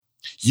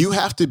You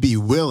have to be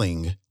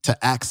willing to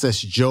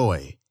access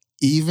joy,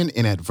 even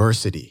in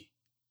adversity.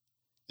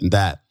 And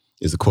that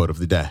is the quote of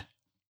the day.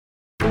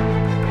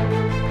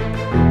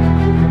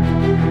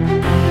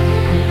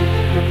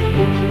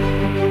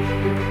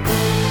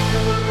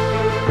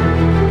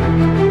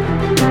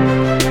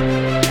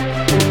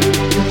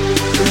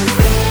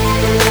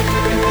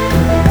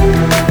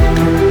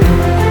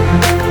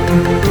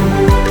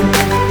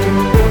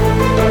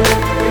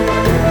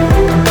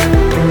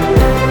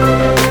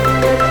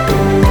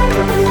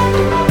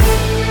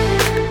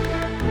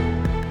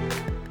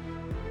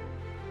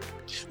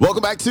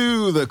 Welcome back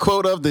to the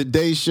Quote of the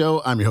Day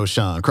show. I'm your host,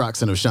 Sean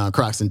Croxton of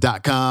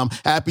SeanCroxton.com.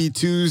 Happy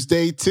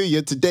Tuesday to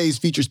you. Today's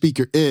featured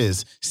speaker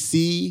is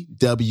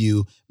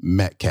C.W.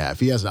 Metcalf.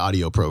 He has an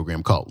audio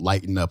program called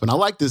Lighten Up. And I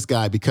like this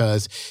guy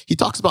because he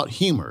talks about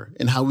humor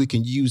and how we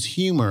can use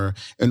humor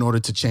in order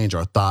to change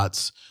our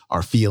thoughts,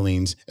 our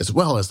feelings, as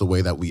well as the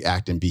way that we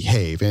act and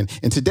behave. And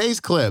in today's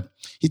clip,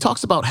 he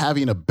talks about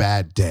having a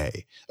bad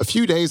day. A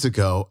few days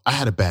ago, I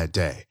had a bad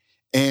day.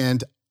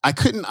 And I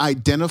couldn't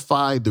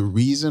identify the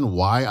reason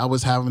why I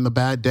was having a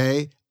bad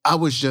day. I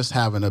was just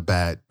having a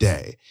bad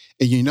day.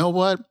 And you know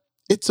what?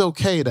 It's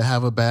okay to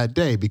have a bad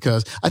day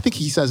because I think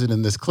he says it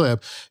in this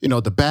clip,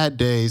 the bad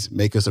days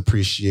make us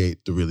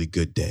appreciate the really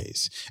good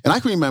days. And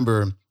I can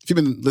remember, if you've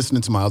been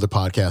listening to my other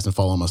podcasts and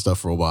following my stuff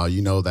for a while,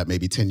 you know that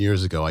maybe 10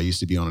 years ago, I used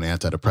to be on an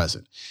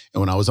antidepressant. And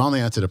when I was on the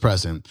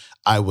antidepressant,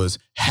 I was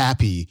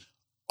happy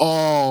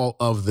all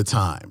of the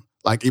time.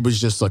 Like it was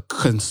just a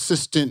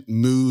consistent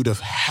mood of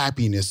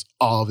happiness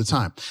all the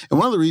time. And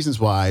one of the reasons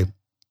why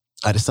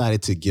I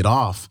decided to get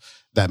off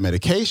that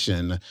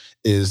medication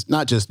is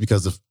not just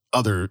because of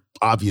other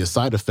obvious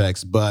side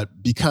effects,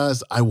 but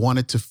because I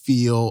wanted to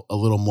feel a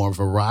little more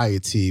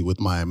variety with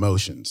my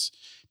emotions.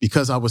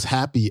 Because I was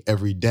happy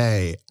every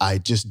day, I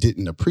just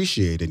didn't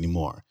appreciate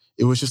anymore.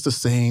 It was just the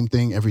same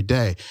thing every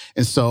day.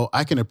 And so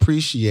I can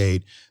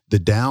appreciate the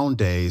down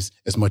days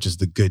as much as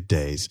the good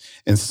days.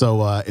 And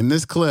so in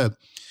this clip,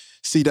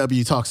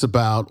 CW talks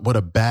about what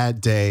a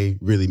bad day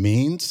really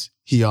means.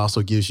 He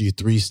also gives you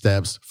 3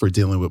 steps for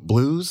dealing with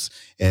blues.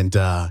 And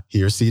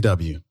here's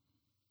CW.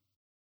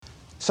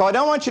 So I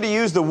don't want you to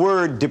use the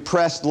word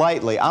depressed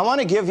lightly. I want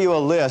to give you a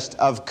list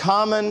of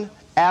common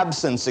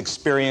absence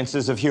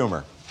experiences of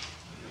humor.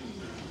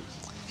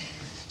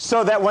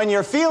 So that when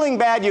you're feeling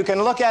bad, you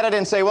can look at it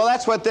and say, well,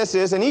 that's what this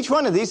is. And each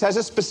one of these has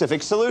a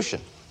specific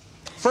solution.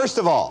 First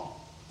of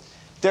all,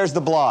 there's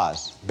the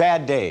blahs,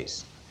 bad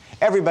days.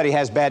 Everybody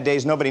has bad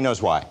days. Nobody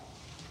knows why.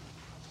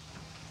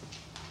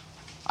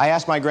 I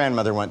asked my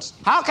grandmother once,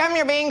 how come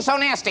you're being so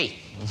nasty?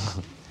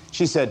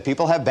 She said,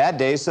 people have bad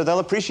days so they'll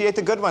appreciate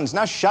the good ones.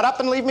 Now shut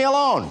up and leave me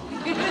alone.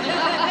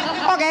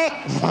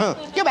 Okay,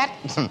 you bet.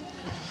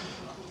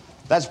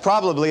 That's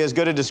probably as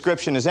good a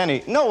description as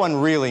any. No one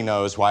really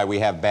knows why we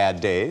have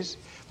bad days,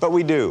 but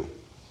we do.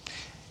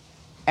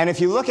 And if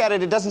you look at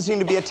it, it doesn't seem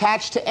to be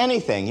attached to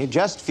anything. You're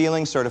just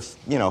feeling sort of,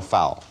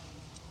 foul.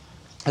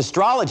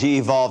 Astrology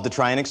evolved to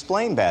try and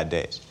explain bad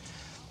days.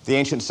 The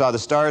ancients saw the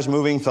stars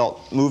moving,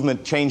 felt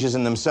movement changes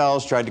in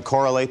themselves, tried to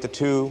correlate the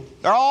two.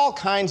 There are all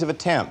kinds of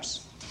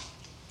attempts.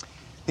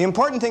 The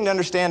important thing to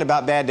understand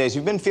about bad days,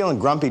 you've been feeling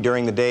grumpy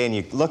during the day and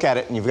you look at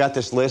it and you've got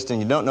this list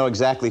and you don't know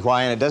exactly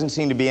why and it doesn't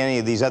seem to be any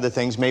of these other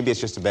things. Maybe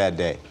it's just a bad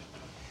day.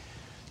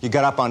 You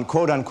got up on,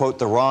 quote unquote,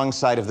 the wrong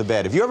side of the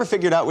bed. Have you ever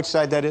figured out which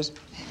side that is?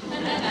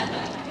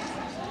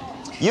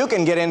 You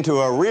can get into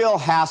a real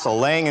hassle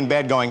laying in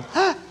bed going,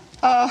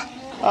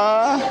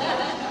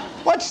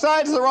 which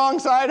side's the wrong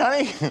side,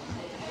 honey?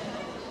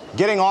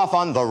 Getting off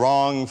on the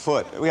wrong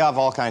foot. We have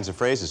all kinds of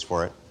phrases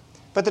for it.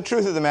 But the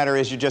truth of the matter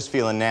is you're just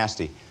feeling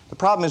nasty. The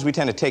problem is we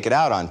tend to take it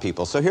out on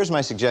people. So here's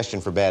my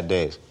suggestion for bad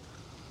days.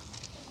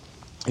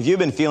 If you've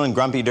been feeling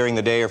grumpy during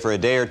the day or for a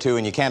day or two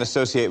and you can't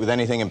associate with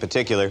anything in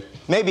particular,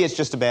 maybe it's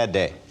just a bad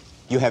day.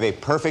 You have a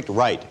perfect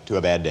right to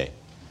a bad day.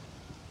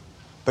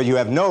 But you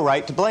have no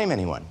right to blame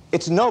anyone.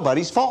 It's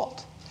nobody's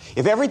fault.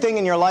 If everything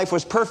in your life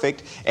was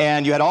perfect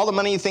and you had all the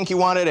money you think you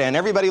wanted and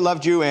everybody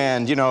loved you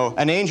and,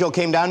 an angel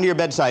came down to your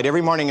bedside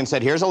every morning and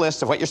said, here's a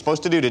list of what you're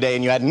supposed to do today,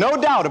 and you had no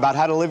doubt about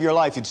how to live your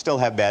life, you'd still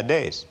have bad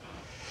days.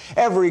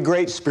 Every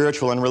great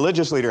spiritual and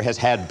religious leader has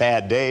had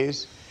bad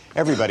days.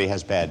 Everybody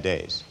has bad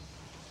days.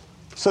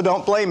 So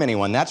don't blame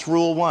anyone. That's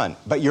rule 1.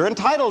 But you're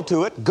entitled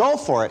to it. Go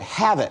for it.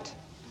 Have it.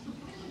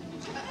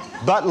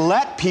 But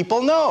let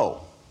people know.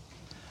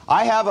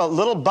 I have a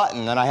little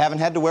button that I haven't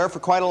had to wear for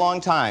quite a long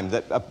time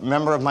that a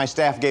member of my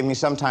staff gave me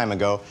some time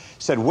ago.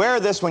 Said, wear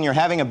this when you're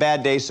having a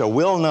bad day so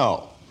we'll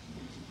know.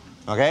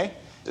 Okay?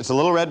 It's a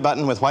little red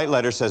button with white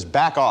letters, says,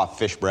 back off,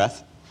 fish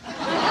breath.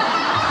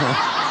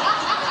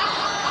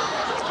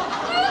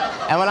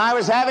 And when I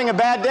was having a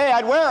bad day,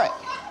 I'd wear it.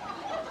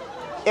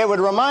 It would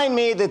remind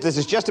me that this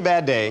is just a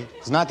bad day.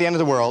 It's not the end of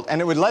the world.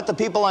 And it would let the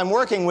people I'm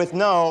working with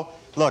know,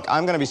 look,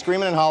 I'm going to be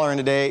screaming and hollering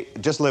today.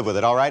 Just live with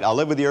it, all right? I'll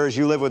live with yours.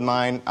 You live with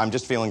mine. I'm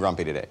just feeling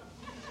grumpy today.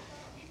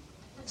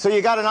 So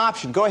you got an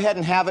option. Go ahead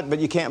and have it, but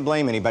you can't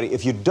blame anybody.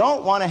 If you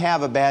don't want to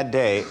have a bad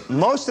day,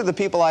 most of the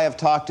people I have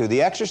talked to,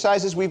 the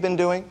exercises we've been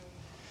doing,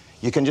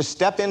 You can just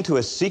step into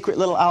a secret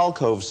little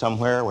alcove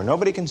somewhere where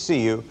nobody can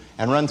see you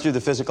and run through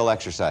the physical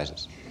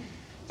exercises.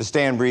 The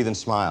stand, breathe, and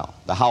smile,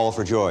 the howl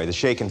for joy, the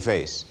shaken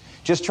face.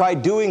 Just try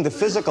doing the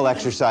physical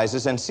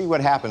exercises and see what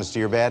happens to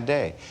your bad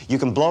day. You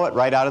can blow it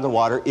right out of the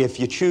water if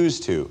you choose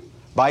to,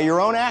 by your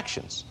own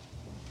actions.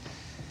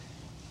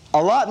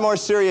 A lot more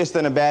serious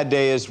than a bad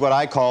day is what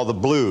I call the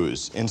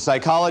blues. In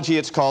psychology,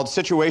 it's called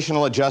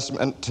situational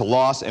adjustment to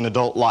loss in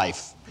adult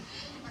life.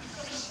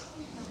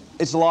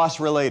 It's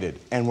loss-related,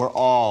 and we're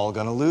all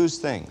going to lose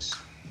things.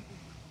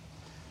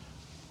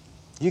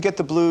 You get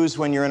the blues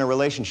when you're in a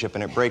relationship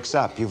and it breaks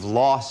up. You've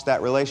lost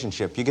that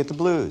relationship. You get the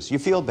blues. You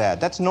feel bad.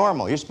 That's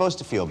normal. You're supposed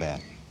to feel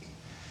bad.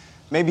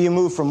 Maybe you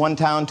move from one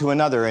town to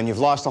another and you've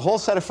lost a whole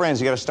set of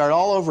friends. You got to start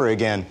all over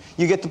again.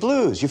 You get the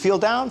blues. You feel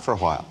down for a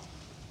while.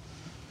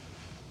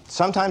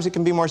 Sometimes it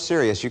can be more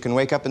serious. You can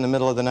wake up in the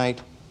middle of the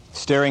night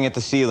staring at the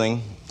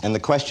ceiling and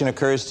the question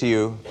occurs to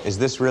you, is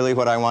this really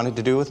what I wanted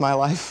to do with my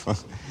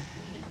life?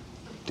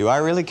 Do I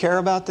really care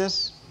about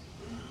this?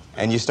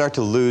 And you start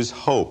to lose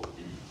hope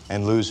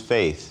and lose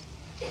faith,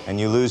 and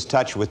you lose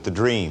touch with the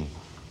dream.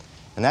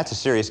 And that's a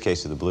serious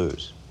case of the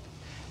blues.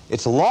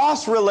 It's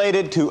loss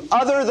related to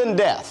other than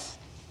death.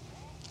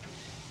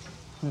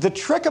 The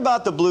trick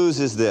about the blues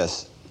is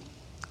this.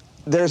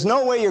 There's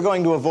no way you're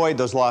going to avoid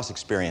those loss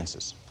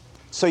experiences.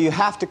 So you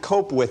have to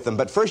cope with them,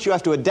 but first you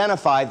have to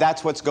identify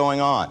that's what's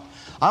going on.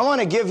 I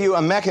want to give you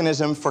a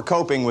mechanism for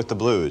coping with the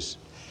blues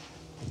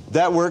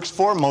that works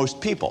for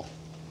most people.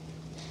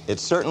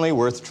 It's certainly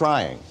worth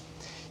trying.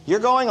 You're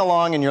going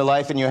along in your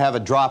life and you have a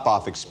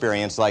drop-off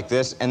experience like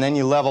this, and then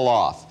you level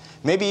off.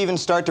 Maybe even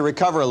start to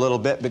recover a little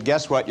bit, but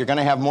guess what? You're going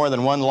to have more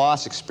than one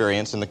loss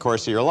experience in the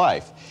course of your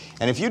life.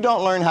 And if you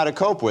don't learn how to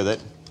cope with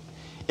it,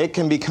 it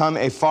can become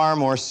a far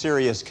more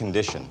serious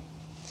condition.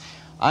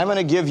 I'm going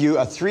to give you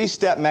a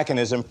 3-step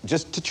mechanism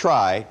just to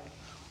try.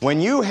 When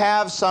you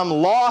have some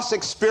loss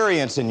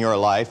experience in your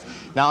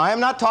life, now I am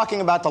not talking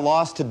about the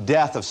loss to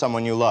death of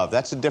someone you love.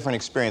 That's a different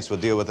experience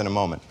we'll deal with in a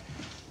moment.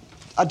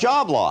 A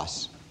job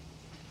loss.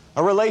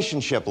 A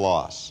relationship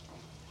loss,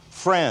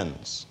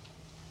 friends,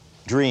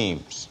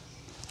 dreams.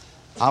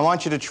 I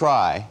want you to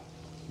try.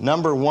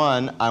 Number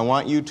one, I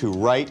want you to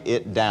write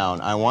it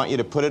down. I want you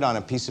to put it on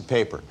a piece of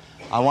paper.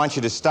 I want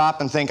you to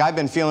stop and think, I've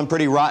been feeling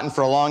pretty rotten for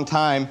a long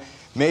time.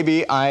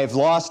 Maybe I've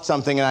lost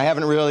something and I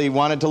haven't really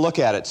wanted to look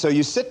at it. So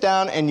you sit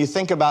down and you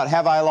think about,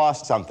 have I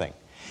lost something?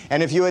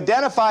 And if you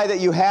identify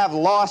that you have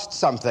lost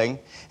something,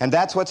 and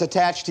that's what's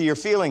attached to your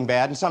feeling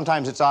bad, and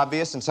sometimes it's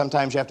obvious, and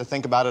sometimes you have to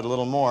think about it a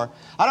little more,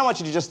 I don't want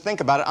you to just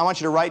think about it. I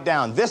want you to write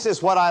down, this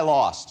is what I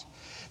lost.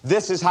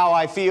 This is how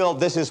I feel.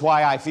 This is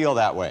why I feel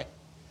that way.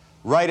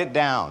 Write it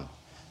down.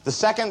 The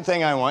second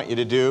thing I want you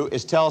to do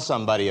is tell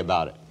somebody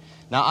about it.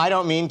 Now, I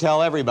don't mean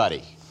tell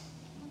everybody.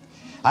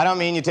 I don't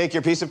mean you take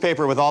your piece of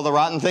paper with all the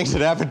rotten things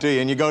that happened to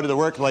you and you go to the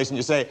workplace and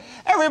you say,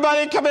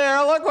 everybody come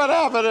here, look what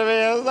happened to me.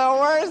 It's the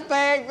worst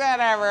thing that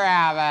ever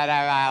happened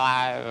in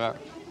my life.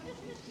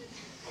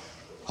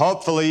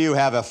 Hopefully you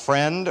have a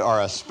friend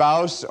or a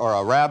spouse or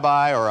a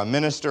rabbi or a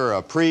minister or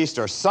a priest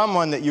or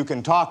someone that you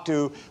can talk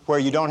to where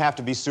you don't have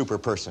to be super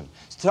person.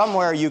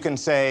 Somewhere you can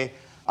say,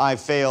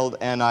 I've failed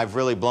and I've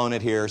really blown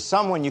it here.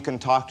 Someone you can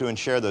talk to and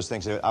share those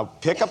things.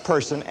 Pick a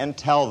person and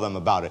tell them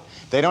about it.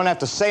 They don't have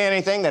to say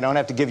anything. They don't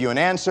have to give you an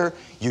answer.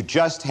 You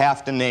just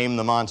have to name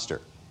the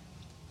monster.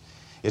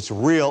 It's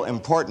real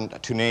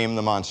important to name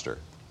the monster.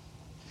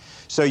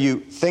 So you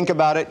think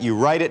about it, you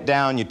write it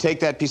down, you take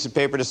that piece of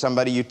paper to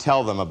somebody, you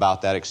tell them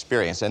about that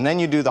experience. And then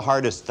you do the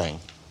hardest thing.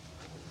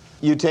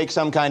 You take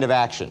some kind of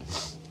action.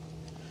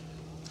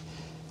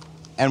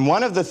 And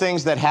one of the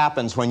things that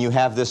happens when you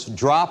have this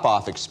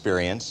drop-off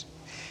experience,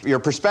 your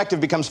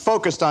perspective becomes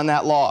focused on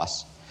that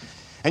loss.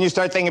 And you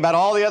start thinking about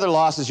all the other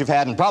losses you've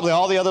had and probably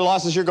all the other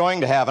losses you're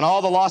going to have and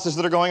all the losses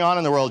that are going on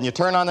in the world. And you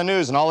turn on the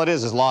news and all it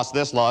is lost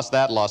this, lost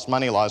that, lost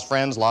money, lost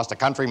friends, lost a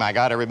country. My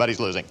God, everybody's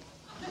losing.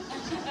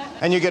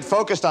 And you get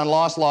focused on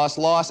loss, loss,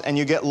 loss, and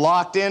you get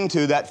locked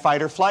into that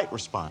fight or flight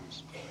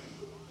response.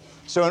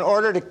 So in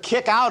order to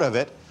kick out of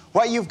it,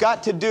 what you've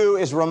got to do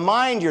is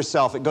remind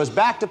yourself, it goes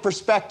back to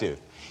perspective.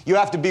 You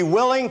have to be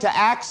willing to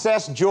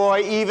access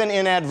joy even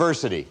in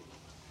adversity.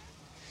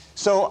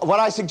 So what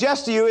I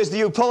suggest to you is that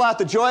you pull out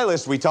the joy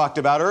list we talked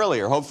about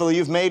earlier. Hopefully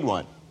you've made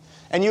one.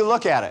 And you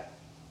look at it.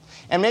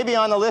 And maybe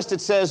on the list it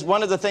says,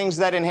 one of the things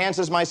that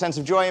enhances my sense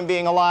of joy in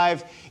being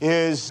alive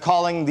is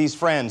calling these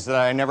friends that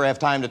I never have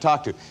time to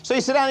talk to. So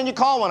you sit down and you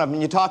call one of them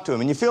and you talk to them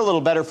and you feel a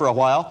little better for a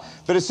while,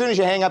 but as soon as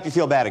you hang up you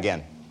feel bad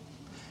again.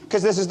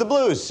 Because this is the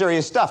blues.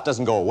 Serious stuff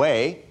doesn't go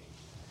away.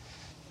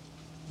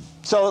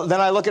 So then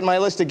I look at my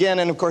list again,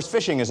 and of course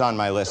fishing is on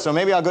my list. So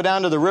maybe I'll go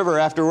down to the river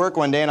after work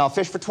one day and I'll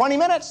fish for 20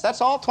 minutes. That's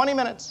all, 20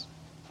 minutes.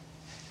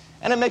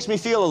 And it makes me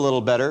feel a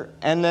little better,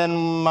 and then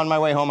on my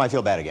way home I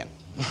feel bad again.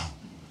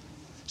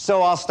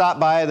 So I'll stop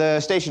by the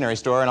stationery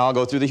store and I'll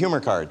go through the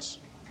humor cards.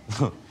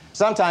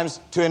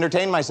 Sometimes, to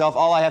entertain myself,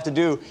 all I have to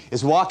do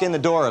is walk in the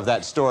door of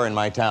that store in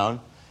my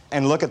town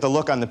and look at the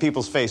look on the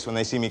people's face when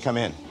they see me come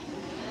in.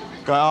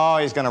 Go, oh,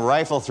 he's going to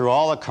rifle through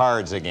all the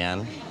cards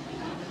again.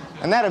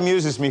 And that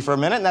amuses me for a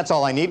minute, and that's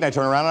all I need, and I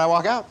turn around and I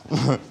walk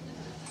out.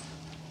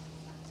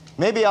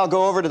 Maybe I'll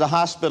go over to the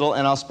hospital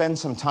and I'll spend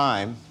some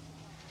time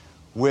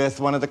with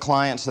one of the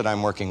clients that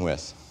I'm working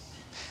with.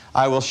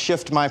 I will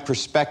shift my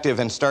perspective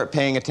and start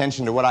paying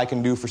attention to what I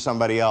can do for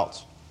somebody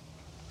else.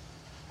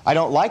 I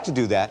don't like to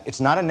do that. It's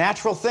not a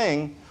natural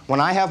thing when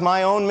I have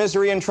my own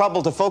misery and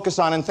trouble to focus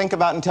on and think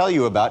about and tell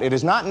you about. It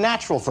is not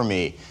natural for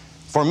me.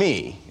 For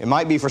me, it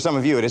might be for some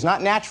of you, it is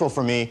not natural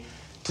for me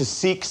to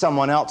seek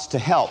someone else to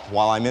help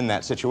while I'm in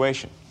that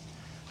situation.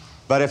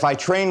 But if I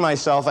train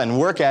myself and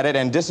work at it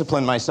and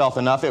discipline myself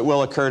enough, it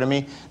will occur to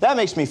me. That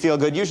makes me feel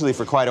good, usually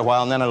for quite a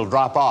while, and then it'll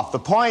drop off. The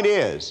point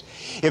is,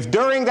 if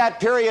during that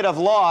period of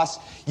loss,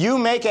 you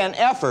make an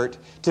effort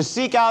to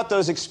seek out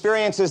those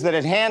experiences that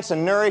enhance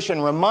and nourish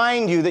and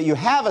remind you that you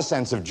have a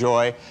sense of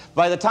joy,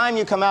 by the time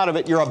you come out of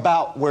it, you're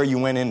about where you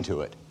went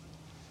into it.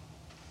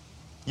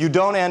 You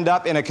don't end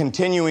up in a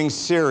continuing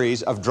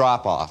series of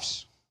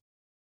drop-offs.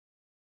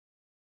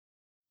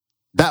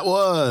 That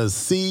was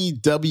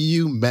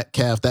C.W.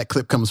 Metcalf. That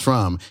clip comes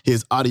from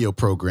his audio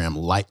program,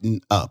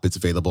 Lighten Up. It's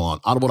available on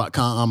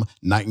audible.com,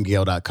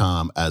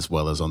 nightingale.com, as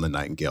well as on the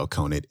Nightingale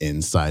Conant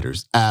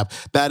Insiders app.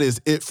 That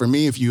is it for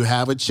me. If you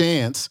have a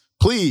chance,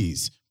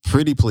 please,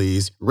 pretty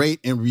please, rate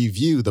and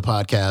review the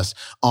podcast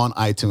on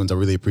iTunes. I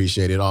really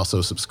appreciate it.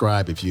 Also,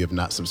 subscribe if you have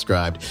not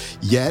subscribed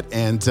yet.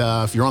 And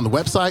if you're on the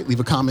website,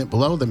 leave a comment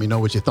below. Let me know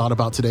what you thought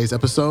about today's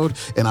episode.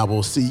 And I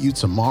will see you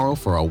tomorrow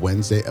for our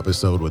Wednesday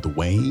episode with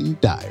Wayne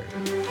Dyer.